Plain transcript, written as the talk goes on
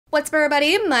What's up,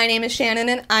 everybody? My name is Shannon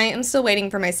and I am still waiting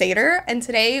for my Satyr, and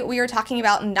today we are talking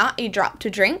about Not a Drop to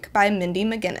Drink by Mindy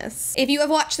McGinnis. If you have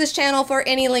watched this channel for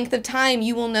any length of time,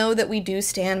 you will know that we do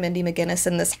stan Mindy McGinnis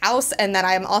in this house and that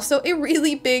I am also a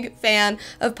really big fan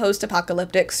of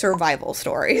post-apocalyptic survival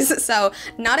stories. So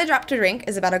Not a Drop to Drink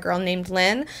is about a girl named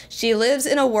Lynn. She lives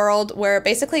in a world where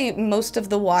basically most of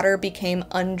the water became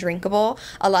undrinkable.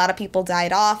 A lot of people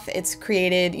died off. It's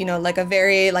created, you know, like a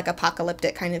very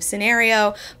apocalyptic kind of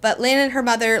scenario. But Lynn and her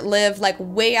mother live like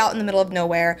way out in the middle of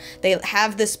nowhere. They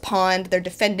have this pond, they're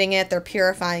defending it, they're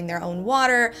purifying their own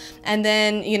water, and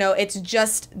then, you know, it's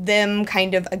just them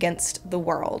kind of against the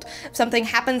world. Something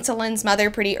happens to Lynn's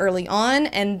mother pretty early on,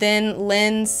 and then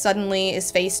Lynn suddenly is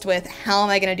faced with, how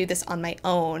am I gonna do this on my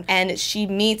own? And she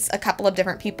meets a couple of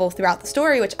different people throughout the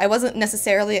story, which I wasn't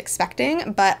necessarily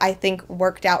expecting, but I think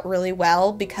worked out really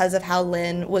well because of how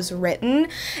Lynn was written.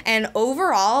 And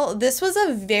overall, this was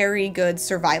a very good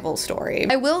survival story.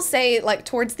 I will say, like,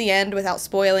 towards the end, without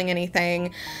spoiling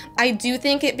anything, I do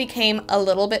think it became a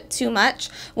little bit too much.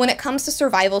 When it comes to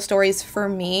survival stories, for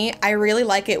me, I really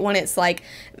like it when it's like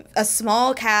a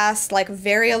small cast, like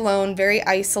very alone, very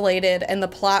isolated, and the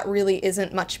plot really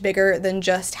isn't much bigger than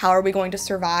just how are we going to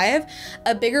survive.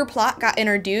 A bigger plot got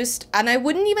introduced, and I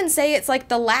wouldn't even say it's like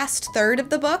the last third of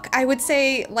the book. I would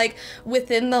say like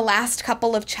within the last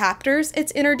couple of chapters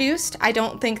it's introduced. I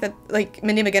don't think that like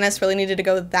Mindy McGinnis really needed to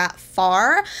go that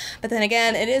far, but then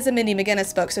again, it is a Mindy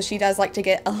McGinnis book, so she does like to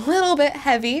get a little bit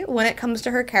heavy when it comes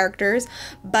to her characters,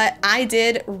 but I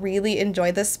did really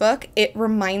enjoy this book. It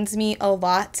reminds me a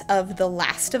lot of The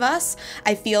Last of Us.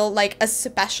 I feel like,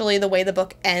 especially the way the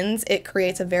book ends, it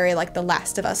creates a very like The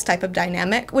Last of Us type of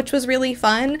dynamic, which was really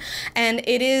fun. And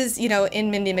it is, you know, in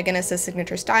Mindy McGinnis's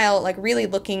signature style, like really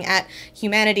looking at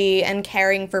humanity and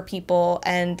caring for people,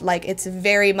 and like it's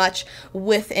very much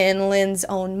within Lynn's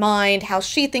own mind, how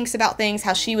she thinks about things,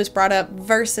 how she was brought up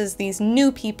versus these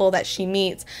new people that she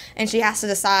meets, and she has to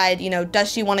decide, you know,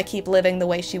 does she want to keep living the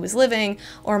way she was living,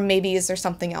 or maybe is there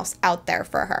something else out there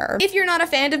for her? If you're not a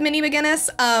fan of Mindy McGinnis,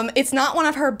 it's not one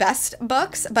of her best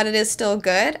books, but it is still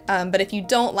good. But if you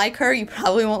don't like her, you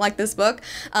probably won't like this book.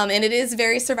 And it is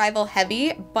very survival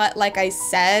heavy, but like I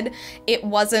said, it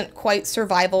wasn't quite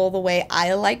survival the way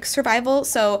I like survival,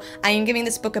 so I am giving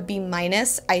this book a B-.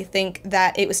 I think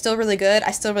that it was still really good.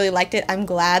 I still really liked it. I'm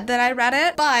glad that I read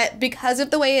it, but because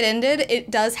of the way it ended, it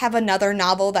does have another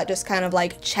novel that just kind of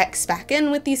like checks back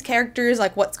in with these characters,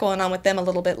 like what's going on with them a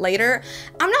little bit later.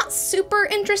 I'm not super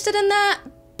interested in that,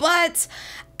 but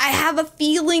I have a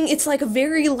feeling it's like a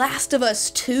very Last of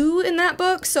Us 2 in that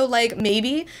book, so like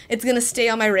maybe it's gonna stay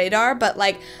on my radar, but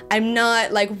like I'm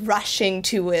not like rushing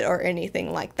to it or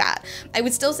anything like that. I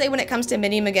would still say when it comes to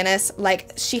Mindy McGinnis,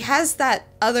 like she has that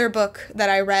other book that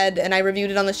I read and I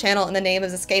reviewed it on the channel and the name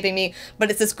is escaping me, but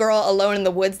it's this girl alone in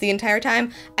the woods the entire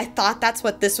time. I thought that's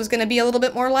what this was gonna be a little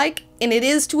bit more like, and it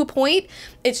is to a point.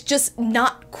 It's just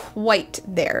not quite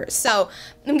there. So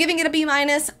I'm giving it a B-.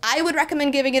 I would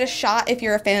recommend giving it a shot if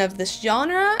you're a fan of this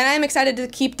genre, and I'm excited to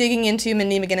keep digging into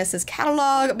Mindy McGinnis's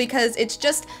catalog because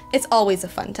it's always a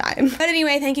fun time. But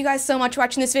anyway, thank you guys so much for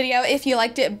watching this video. If you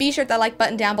liked it, be sure to hit that like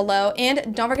button down below,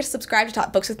 and don't forget to subscribe to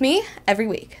talk books with me every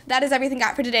week. That is everything I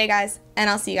got for today, guys, and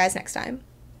I'll see you guys next time.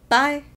 Bye!